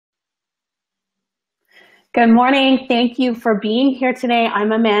Good morning. Thank you for being here today.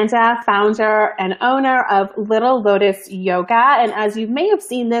 I'm Amanda, founder and owner of Little Lotus Yoga. And as you may have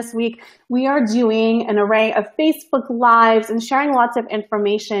seen this week, we are doing an array of Facebook Lives and sharing lots of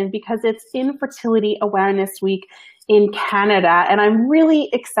information because it's Infertility Awareness Week in Canada. And I'm really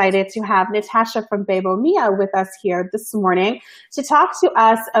excited to have Natasha from Bebo Mia with us here this morning to talk to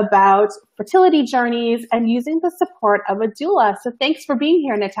us about fertility journeys and using the support of a doula. So thanks for being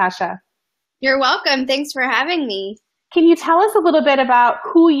here, Natasha. You're welcome. Thanks for having me. Can you tell us a little bit about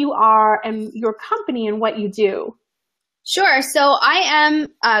who you are and your company and what you do? Sure. So I am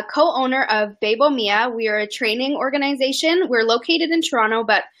a co-owner of Bebo Mia. We are a training organization. We're located in Toronto,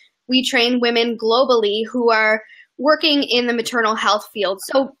 but we train women globally who are working in the maternal health field.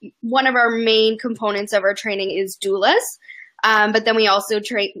 So one of our main components of our training is doulas. But then we also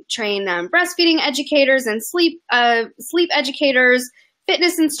train breastfeeding educators and sleep educators,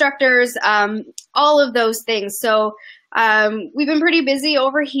 fitness instructors, all of those things. So we've been pretty busy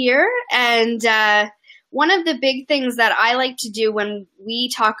over here. And one of the big things that I like to do when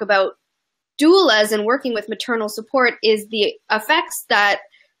we talk about doulas and working with maternal support is the effects that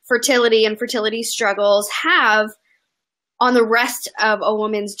fertility and fertility struggles have on the rest of a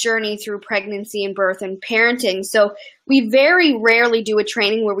woman's journey through pregnancy and birth and parenting. So we very rarely do a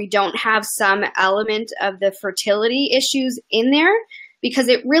training where we don't have some element of the fertility issues in there, because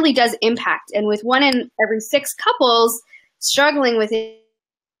it really does impact. And with 1 in every 6 couples struggling with it,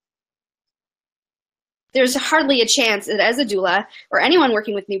 there's hardly a chance that as a doula or anyone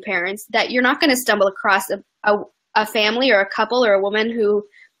working with new parents that you're not going to stumble across a family or a couple or a woman who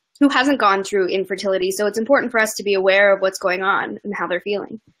hasn't gone through infertility. So it's important for us to be aware of what's going on and how they're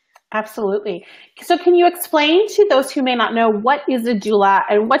feeling. Absolutely. So can you explain to those who may not know, what is a doula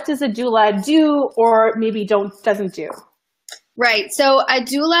and what does a doula do or maybe doesn't do? Right. So a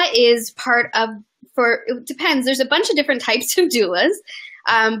doula is it depends. There's a bunch of different types of doulas.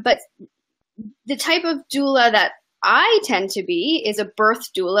 But the type of doula that I tend to be is a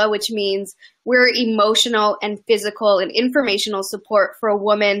birth doula, which means we're emotional and physical and informational support for a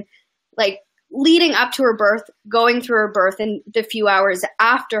woman, like leading up to her birth, going through her birth, and the few hours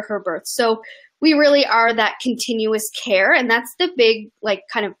after her birth. So we really are that continuous care. And that's the big,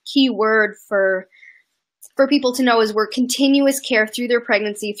 kind of key word for people to know is we're continuous care through their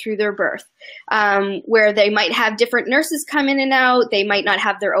pregnancy, through their birth, where they might have different nurses come in and out. They might not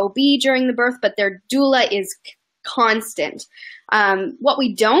have their OB during the birth, but their doula is constant. What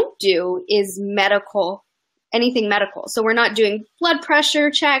we don't do is anything medical. So we're not doing blood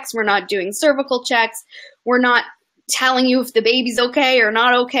pressure checks. We're not doing cervical checks. We're not telling you if the baby's okay or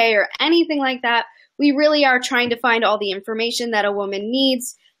not okay or anything like that. We really are trying to find all the information that a woman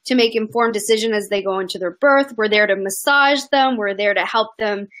needs to make informed decisions as they go into their birth. We're there to massage them. We're there to help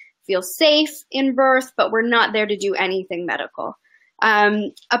them feel safe in birth, but we're not there to do anything medical. A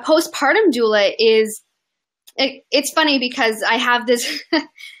postpartum doula it's funny because I have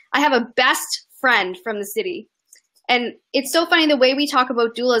I have a best friend from the city. And it's so funny the way we talk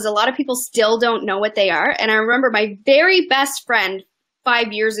about doulas, a lot of people still don't know what they are. And I remember my very best friend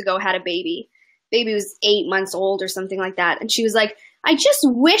 5 years ago had a baby. Baby was 8 months old or something like that. And she was like, I just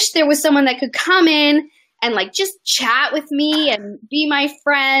wish there was someone that could come in and just chat with me and be my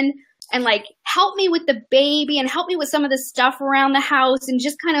friend and help me with the baby and help me with some of the stuff around the house and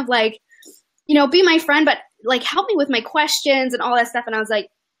just kind of be my friend, but help me with my questions and all that stuff. And I was like,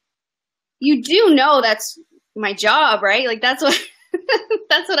 you do know that's my job, right? That's what,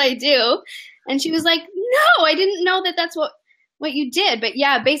 that's what I do. And she was like, no, I didn't know that that's what you did. But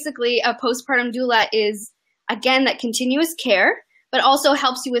yeah, basically a postpartum doula is, again, that continuous care, but also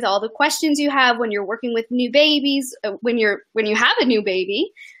helps you with all the questions you have when you're working with new babies, when you have a new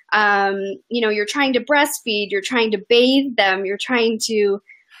baby. You're trying to breastfeed, you're trying to bathe them, you're trying to...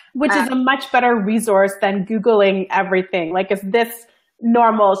 Which is a much better resource than Googling everything. Is this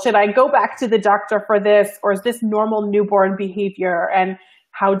normal? Should I go back to the doctor for this? Or is this normal newborn behavior? And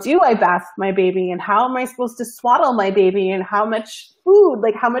how do I bath my baby? And how am I supposed to swaddle my baby? And how much food,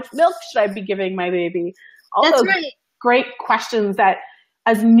 how much milk should I be giving my baby? All That's those right. Great questions that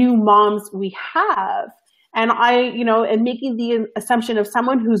as new moms we have. And and making the assumption of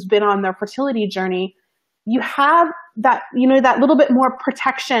someone who's been on their fertility journey, you have that, that little bit more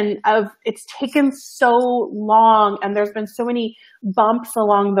protection of it's taken so long and there's been so many bumps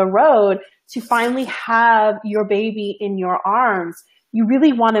along the road to finally have your baby in your arms. You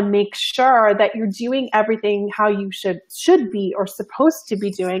really want to make sure that you're doing everything how you should be or supposed to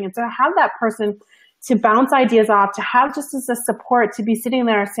be doing. And to have that person to bounce ideas off, to have just as a support, to be sitting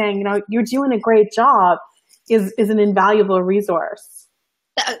there saying, you're doing a great job is an invaluable resource.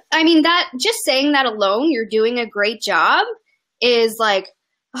 I mean, that just saying that alone, you're doing a great job is like,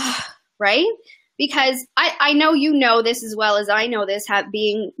 right? Because I know you know this as well as I know this,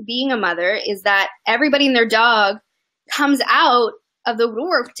 being a mother, is that everybody and their dog comes out of the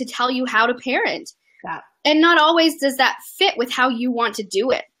woodwork to tell you how to parent. Yeah. And not always does that fit with how you want to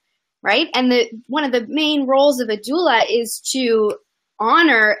do it, right? And one of the main roles of a doula is to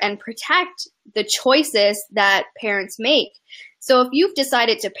honor and protect the choices that parents make. So if you've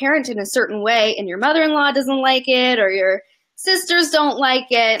decided to parent in a certain way and your mother-in-law doesn't like it, or your sisters don't like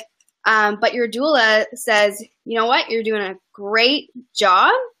it, but your doula says, you know what, you're doing a great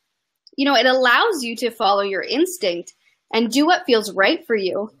job, you know, it allows you to follow your instinct and do what feels right for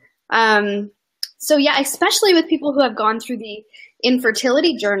you. So yeah, especially with people who have gone through the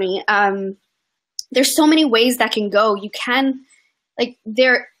infertility journey, there's so many ways that can go. You can, like,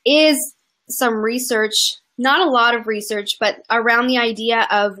 there is some research, not a lot of research, but around the idea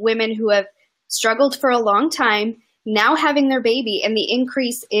of women who have struggled for a long time now having their baby, and the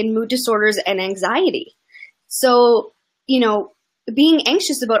increase in mood disorders and anxiety. So, you know, being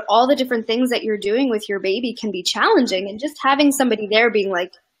anxious about all the different things that you're doing with your baby can be challenging, and just having somebody there being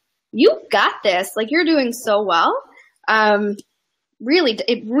like, you got this, like, you're doing so well, it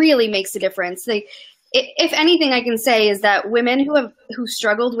really makes a difference. Like, if anything I can say is that women who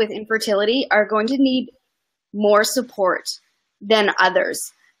struggled with infertility are going to need more support than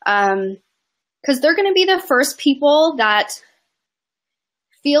others. Because they're going to be the first people that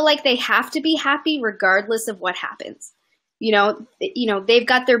feel like they have to be happy regardless of what happens. You know, they've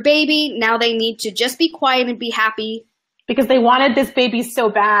got their baby, now they need to just be quiet and be happy. Because they wanted this baby so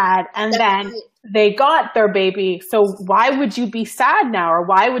bad, and then they got their baby. So why would you be sad now? Or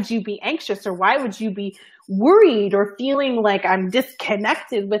why would you be anxious? Or why would you be worried or feeling like I'm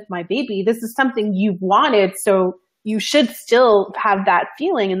disconnected with my baby? This is something you've wanted, so you should still have that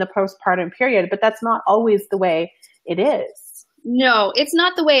feeling in the postpartum period, but that's not always the way it is. No, it's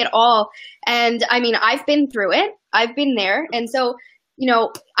not the way at all. And I mean, I've been through it. I've been there. And so, you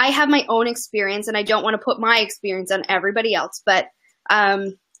know, I have my own experience, and I don't want to put my experience on everybody else, but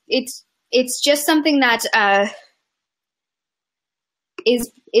it's just something that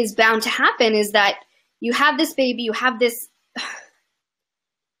is bound to happen, is that you have this baby, you have this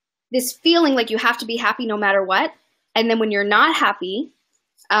feeling like you have to be happy no matter what. And then when you're not happy,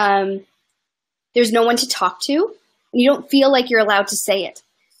 there's no one to talk to, and you don't feel like you're allowed to say it.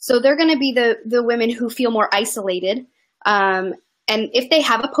 So they're going to be the women who feel more isolated. And if they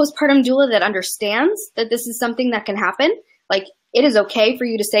have a postpartum doula that understands that this is something that can happen, like, it is okay for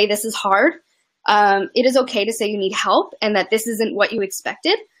you to say this is hard. It is okay to say you need help and that this isn't what you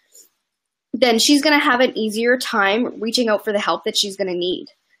expected. Then she's going to have an easier time reaching out for the help that she's going to need.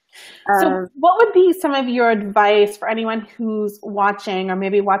 So what would be some of your advice for anyone who's watching, or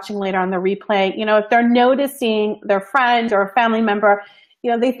maybe watching later on the replay, you know, if they're noticing their friend or a family member,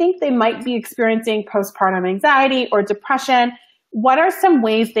 you know, they think they might be experiencing postpartum anxiety or depression, what are some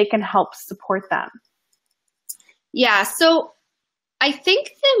ways they can help support them? Yeah, so I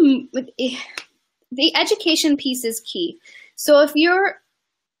think the education piece is key. So if you're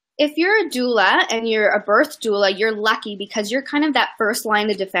a doula and you're a birth doula, you're lucky because you're kind of that first line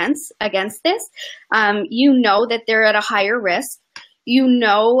of defense against this. You know that they're at a higher risk. You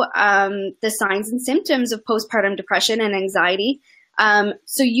know the signs and symptoms of postpartum depression and anxiety.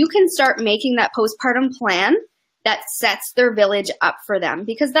 So you can start making that postpartum plan that sets their village up for them,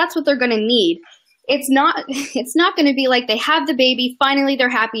 because that's what they're going to need. It's not going to be like they have the baby, finally they're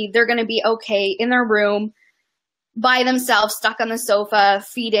happy, they're going to be okay in their room by themselves, stuck on the sofa,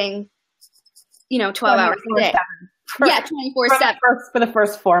 feeding, 12 hours a day. 24/7. For the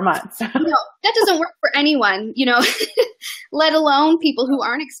first 4 months. No, that doesn't work for anyone, let alone people who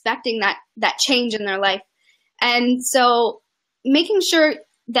aren't expecting that change in their life. And so making sure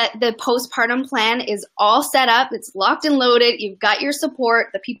that the postpartum plan is all set up, it's locked and loaded, you've got your support,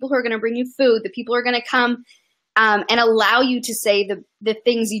 the people who are going to bring you food, the people who are going to come and allow you to say the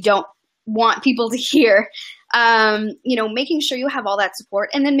things you don't want people to hear. Making sure you have all that support,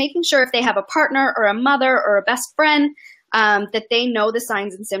 and then making sure if they have a partner or a mother or a best friend, that they know the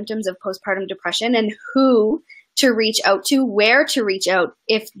signs and symptoms of postpartum depression and who to reach out to, where to reach out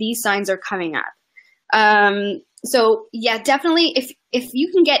if these signs are coming up. So yeah, definitely if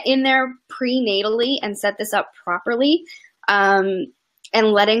you can get in there prenatally and set this up properly, and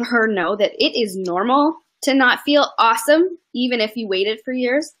letting her know that it is normal to not feel awesome, even if you waited for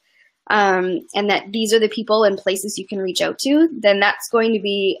years, and that these are the people and places you can reach out to, then that's going to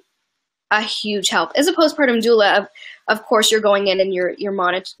be a huge help. As a postpartum doula, of course, you're going in and you're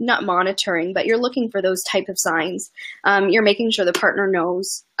not monitoring, but you're looking for those type of signs. You're making sure the partner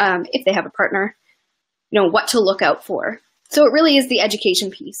knows, if they have a partner, what to look out for. So it really is the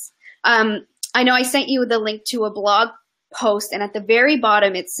education piece. I know I sent you the link to a blog post, and at the very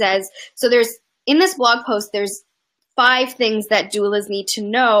bottom it says, so in this blog post, there's 5 things that doulas need to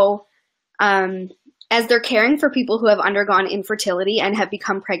know as they're caring for people who have undergone infertility and have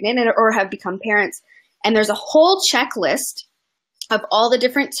become pregnant or have become parents. And there's a whole checklist of all the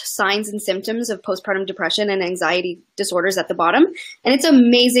different signs and symptoms of postpartum depression and anxiety disorders at the bottom. And it's an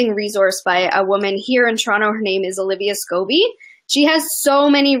amazing resource by a woman here in Toronto. Her name is Olivia Scobie. She has so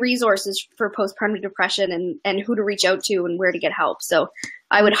many resources for postpartum depression and who to reach out to and where to get help. So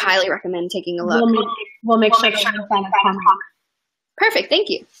I would highly recommend taking a look. We'll make sure to find a comment. Perfect. Thank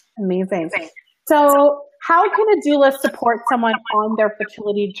you. Amazing. So how can a doula support someone on their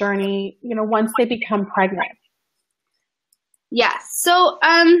fertility journey, once they become pregnant? Yeah. So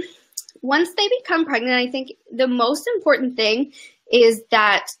once they become pregnant, I think the most important thing is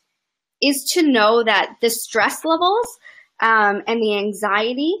to know that the stress levels and the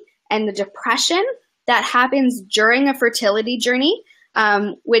anxiety and the depression that happens during a fertility journey,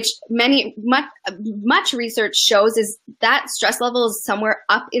 which much research shows is that stress level is somewhere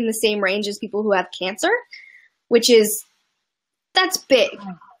up in the same range as people who have cancer, that's big,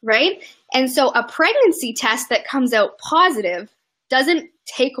 right? And so a pregnancy test that comes out positive doesn't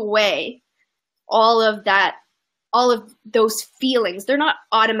take away all of those feelings. They're not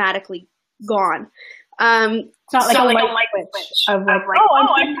automatically gone. It's not like a light switch of I'm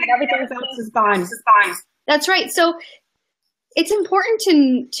pregnant, everything else is gone. That's right. So it's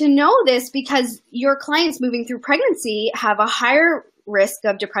important to know this because your clients moving through pregnancy have a higher risk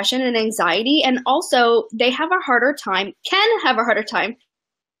of depression and anxiety, and also they can have a harder time.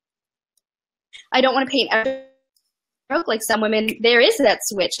 I don't want to paint a joke like some women, there is that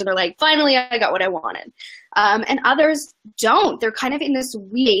switch and they're like, finally, I got what I wanted. And others don't. They're kind of in this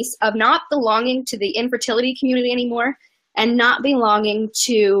waste of not belonging to the infertility community anymore and not belonging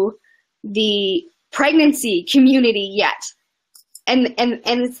to the pregnancy community yet. And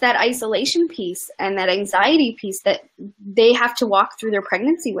it's that isolation piece and that anxiety piece that they have to walk through their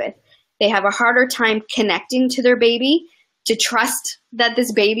pregnancy with. They have a harder time connecting to their baby, to trust that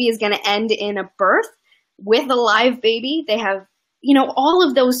this baby is going to end in a birth with a live baby. They have, all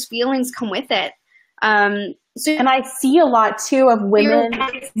of those feelings come with it. And I see a lot too of women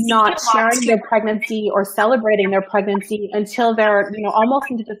not sharing their pregnancy or celebrating their pregnancy until they're,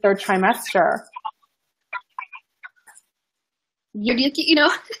 almost into the 3rd trimester. You've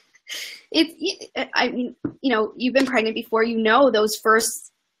been pregnant before, those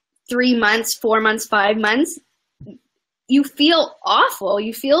first 3 months, 4 months, 5 months, you feel awful,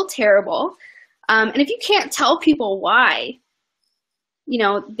 you feel terrible. And if you can't tell people why,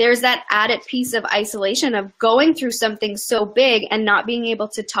 there's that added piece of isolation of going through something so big and not being able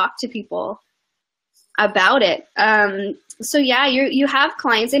to talk to people about it. So yeah, you have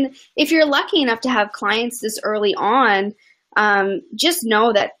clients, and if you're lucky enough to have clients this early on, just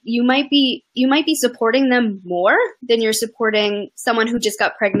know that you might be supporting them more than you're supporting someone who just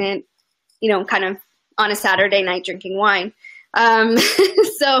got pregnant, kind of on a Saturday night drinking wine.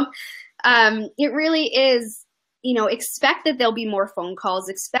 So it really is, expect that there'll be more phone calls,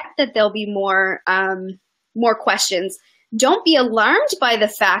 expect that there'll be more questions. Don't be alarmed by the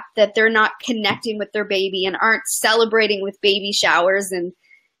fact that they're not connecting with their baby and aren't celebrating with baby showers. And,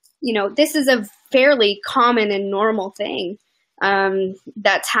 this is a fairly common and normal thing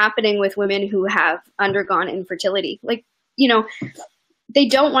that's happening with women who have undergone infertility. They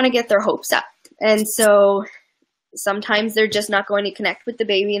don't want to get their hopes up. And so sometimes they're just not going to connect with the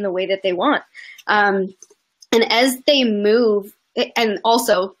baby in the way that they want. And as they move, and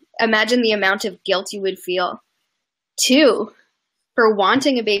also imagine the amount of guilt you would feel too for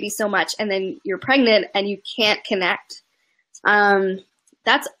wanting a baby so much, and then you're pregnant and you can't connect.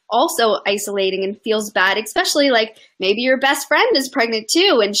 That's also isolating and feels bad, especially maybe your best friend is pregnant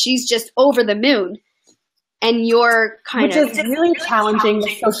too and she's just over the moon and you're Which is really challenging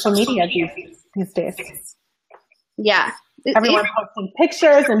with social media these days. Yeah. Everyone's posting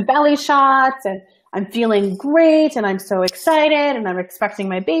pictures and belly shots and I'm feeling great and I'm so excited and I'm expecting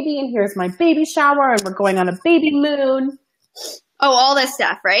my baby and here's my baby shower and we're going on a baby moon. Oh, all this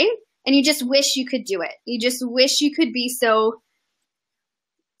stuff, right? And you just wish you could do it. You just wish you could be so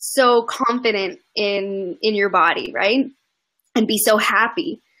confident in your body, right? And be so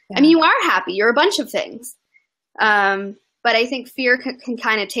happy. Yeah. I mean, you are happy. You're a bunch of things. But I think fear can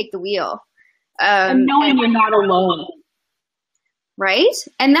kind of take the wheel. And knowing you're not alone. Right?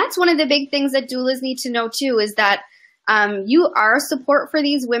 And that's one of the big things that doulas need to know too, is that You are support for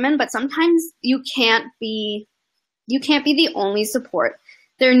these women, but sometimes you can't be the only support.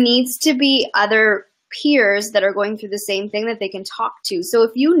 There needs to be other peers that are going through the same thing that they can talk to. So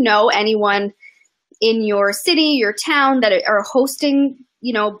if you know anyone in your city, your town that are hosting,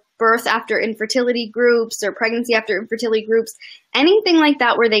 birth after infertility groups or pregnancy after infertility groups, anything like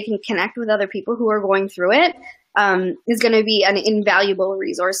that where they can connect with other people who are going through it, is going to be an invaluable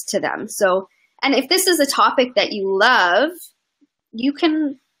resource to them. So, and if this is a topic that you love, you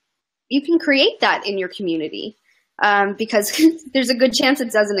can create that in your community, because there's a good chance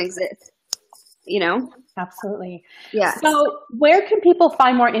it doesn't exist, Absolutely. Yeah. So where can people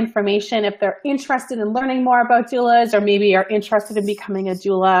find more information if they're interested in learning more about doulas, or maybe are interested in becoming a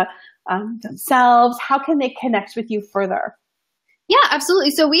doula themselves? How can they connect with you further? Yeah,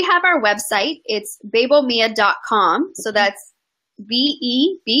 absolutely. So we have our website. It's bebomia.com. So that's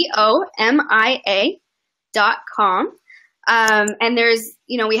BEBOMIA.com. And there's,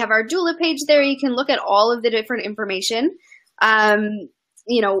 we have our doula page there. You can look at all of the different information.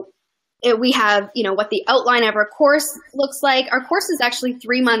 We have, what the outline of our course looks like. Our course is actually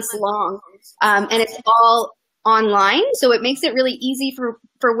 3 months long, and it's all online. So it makes it really easy for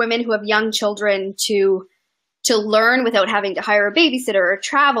women who have young children to learn without having to hire a babysitter or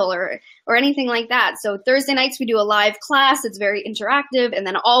travel or anything like that. So Thursday nights we do a live class. It's very interactive. And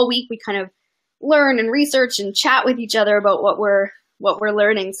then all week we kind of learn and research and chat with each other about what we're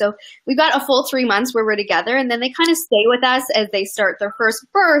learning. So we've got a full 3 months where we're together, and then they kind of stay with us as they start their first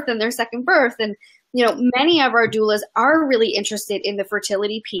birth and their second birth. And, many of our doulas are really interested in the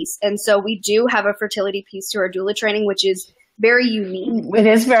fertility piece. And so we do have a fertility piece to our doula training, which is very unique. It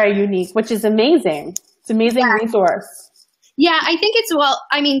is very unique, which is amazing. It's an amazing resource. Yeah, I think it's,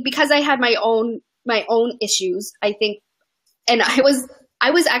 because I had my own issues, I think, and I was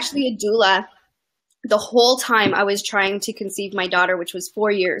actually a doula the whole time I was trying to conceive my daughter, which was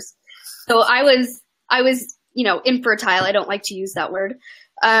 4 years. So I was, infertile. I don't like to use that word.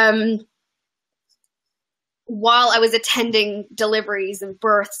 While I was attending deliveries and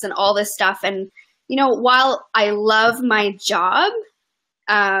births and all this stuff. And, while I love my job,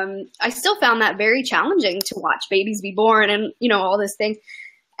 I still found that very challenging to watch babies be born and, all this thing.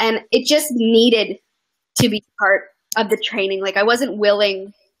 And it just needed to be part of the training. Like I wasn't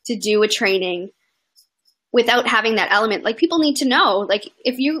willing to do a training without having that element. Like people need to know, like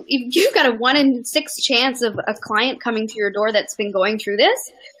if you've got a 1 in 6 chance of a client coming to your door that's been going through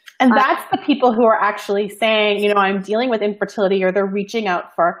this. And that's the people who are actually saying, I'm dealing with infertility, or they're reaching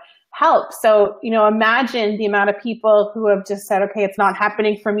out for help. So, imagine the amount of people who have just said, okay, it's not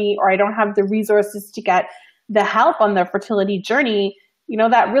happening for me, or I don't have the resources to get the help on their fertility journey.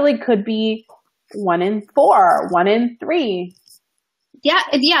 That really could be 1 in 4, 1 in 3.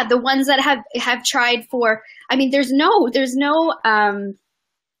 Yeah. The ones that have tried for, there's no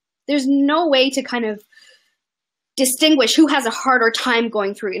way to kind of distinguish who has a harder time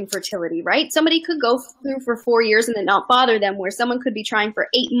going through infertility, right? Somebody could go through for 4 years and then not bother them, where someone could be trying for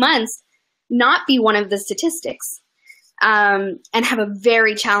 8 months, not be one of the statistics, and have a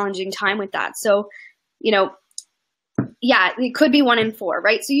very challenging time with that. So, it could be 1 in 4,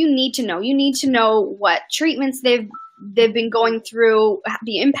 right? So you need to know what treatments they've been going through,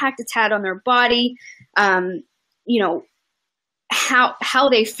 the impact it's had on their body, how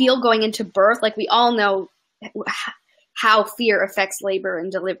they feel going into birth. Like we all know how fear affects labor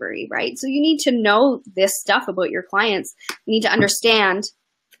and delivery, right? So you need to know this stuff about your clients. You need to understand.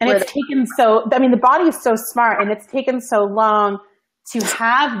 And it's taken the body is so smart, and it's taken so long to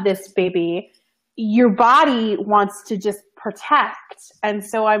have this baby. Your body wants to just protect. And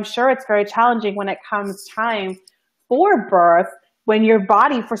so I'm sure it's very challenging when it comes time for birth, when your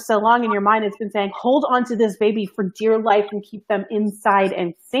body for so long in your mind has been saying, hold on to this baby for dear life and keep them inside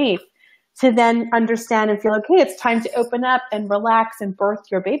and safe, to then understand and feel, okay, it's time to open up and relax and birth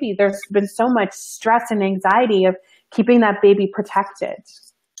your baby. There's been so much stress and anxiety of keeping that baby protected.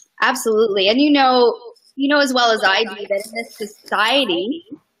 Absolutely. And as well as I do that in this society,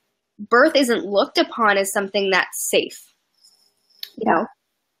 birth isn't looked upon as something that's safe.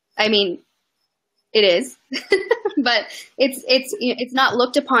 It is, but it's not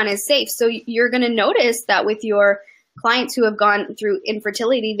looked upon as safe. So you're going to notice that with your clients who have gone through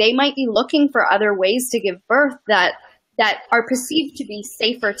infertility, they might be looking for other ways to give birth that are perceived to be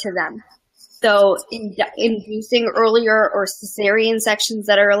safer to them. So inducing earlier or cesarean sections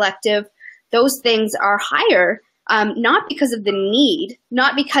that are elective, those things are higher, not because of the need,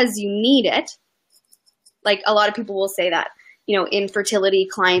 not because you need it. Like a lot of people will say that, infertility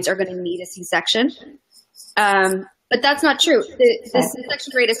clients are going to need a C-section. But that's not true. The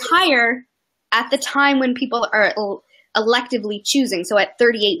C-section rate is higher at the time when people are electively choosing, so at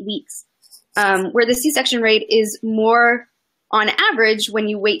 38 weeks, where the C-section rate is more on average when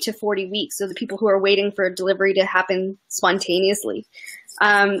you wait to 40 weeks, so the people who are waiting for delivery to happen spontaneously.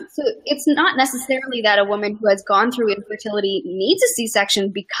 So it's not necessarily that a woman who has gone through infertility needs a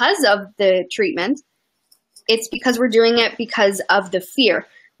C-section because of the treatment. It's because we're doing it because of the fear,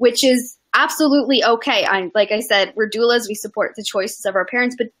 which is absolutely okay. Like I said, we're doulas, we support the choices of our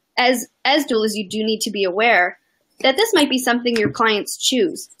parents, but as doulas, you do need to be aware that this might be something your clients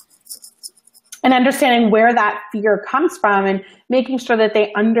choose. And understanding where that fear comes from and making sure that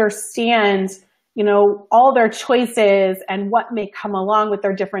they understand, you know, all their choices and what may come along with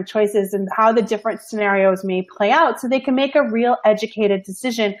their different choices and how the different scenarios may play out so they can make a real educated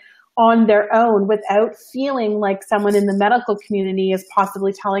decision on their own without feeling like someone in the medical community is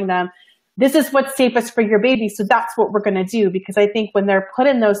possibly telling them, this is what's safest for your baby, so that's what we're going to do. Because I think when they're put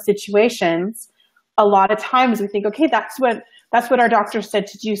in those situations, a lot of times we think, okay, that's what our doctor said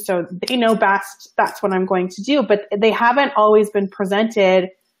to do, so they know best, that's what I'm going to do. But they haven't always been presented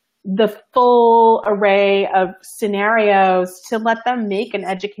the full array of scenarios to let them make an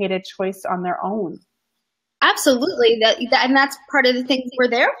educated choice on their own. Absolutely. And that's part of the things we're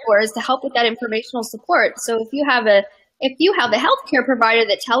there for, is to help with that informational support. So if you have a healthcare provider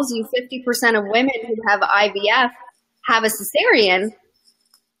that tells you 50% of women who have IVF have a cesarean,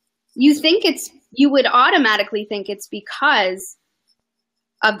 you would automatically think it's because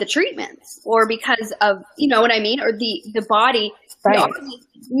of the treatments or because of, you know what I mean? Or the body. Right.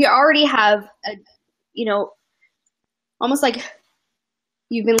 We already have almost like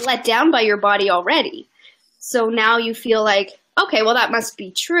you've been let down by your body already. So now you feel like, okay, well, that must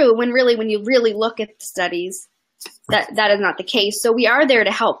be true, when really, when you really look at the studies, that is not the case. So we are there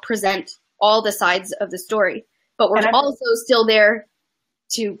to help present all the sides of the story, but we're also still there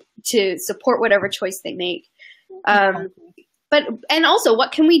to support whatever choice they make. And also,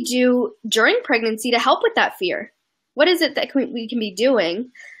 what can we do during pregnancy to help with that fear? What is it that we can be doing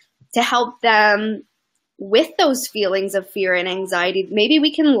to help them with those feelings of fear and anxiety? Maybe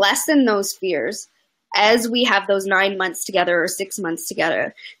we can lessen those fears as we have those 9 months together or 6 months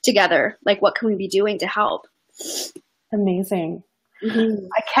together. Like, what can we be doing to help? Amazing. Mm-hmm.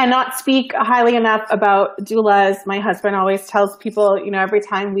 I cannot speak highly enough about doulas. My husband always tells people, you know, every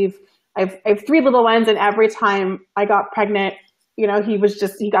time I have 3 little ones, and every time I got pregnant, you know, he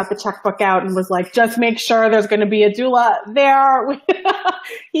got the checkbook out and was like, just make sure there's going to be a doula there.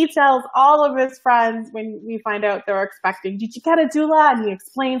 He tells all of his friends when we find out they're expecting, did you get a doula? And he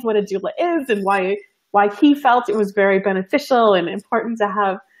explains what a doula is and why he felt it was very beneficial and important to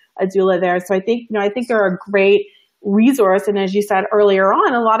have a doula there. So I think they're a great resource. And as you said earlier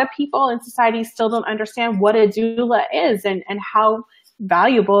on, a lot of people in society still don't understand what a doula is and how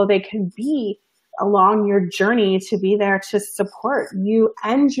valuable they can be along your journey to be there to support you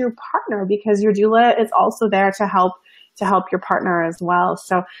and your partner, because your doula is also there to help your partner as well.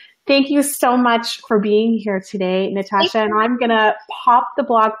 So thank you so much for being here today, Natasha. And I'm going to pop the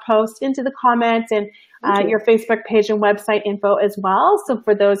blog post into the comments and your Facebook page and website info as well. So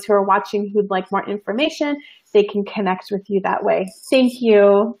for those who are watching who'd like more information, they can connect with you that way. Thank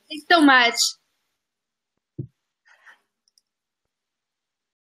you. Thanks so much.